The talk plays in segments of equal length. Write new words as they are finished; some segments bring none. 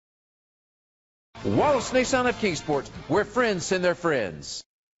Wallace Nissan of Kingsport, where friends send their friends.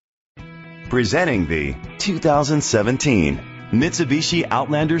 Presenting the 2017 Mitsubishi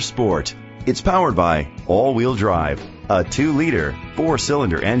Outlander Sport. It's powered by all-wheel drive, a 2-liter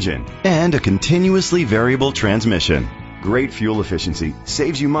 4-cylinder engine, and a continuously variable transmission. Great fuel efficiency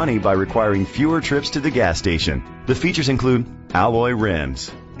saves you money by requiring fewer trips to the gas station. The features include alloy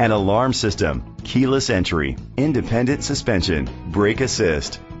rims, an alarm system, keyless entry, independent suspension, brake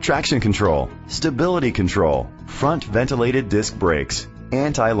assist, traction control, stability control, front ventilated disc brakes,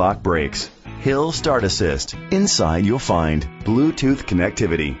 anti-lock brakes, hill start assist. Inside you'll find Bluetooth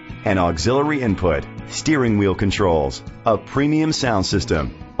connectivity, an auxiliary input, steering wheel controls, a premium sound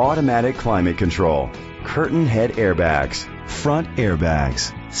system, automatic climate control, curtain head airbags, front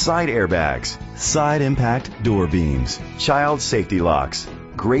airbags, side impact door beams, child safety locks.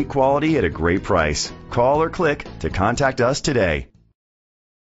 Great quality at a great price. Call or click to contact us today.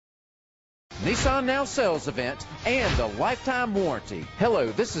 Nissan Now Sales Event and a lifetime warranty. Hello,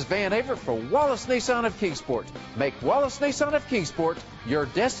 this is Van Avert for Wallace Nissan of Kingsport. Make Wallace Nissan of Kingsport your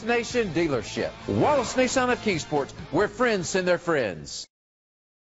destination dealership. Wallace Nissan of Kingsport, where friends send their friends.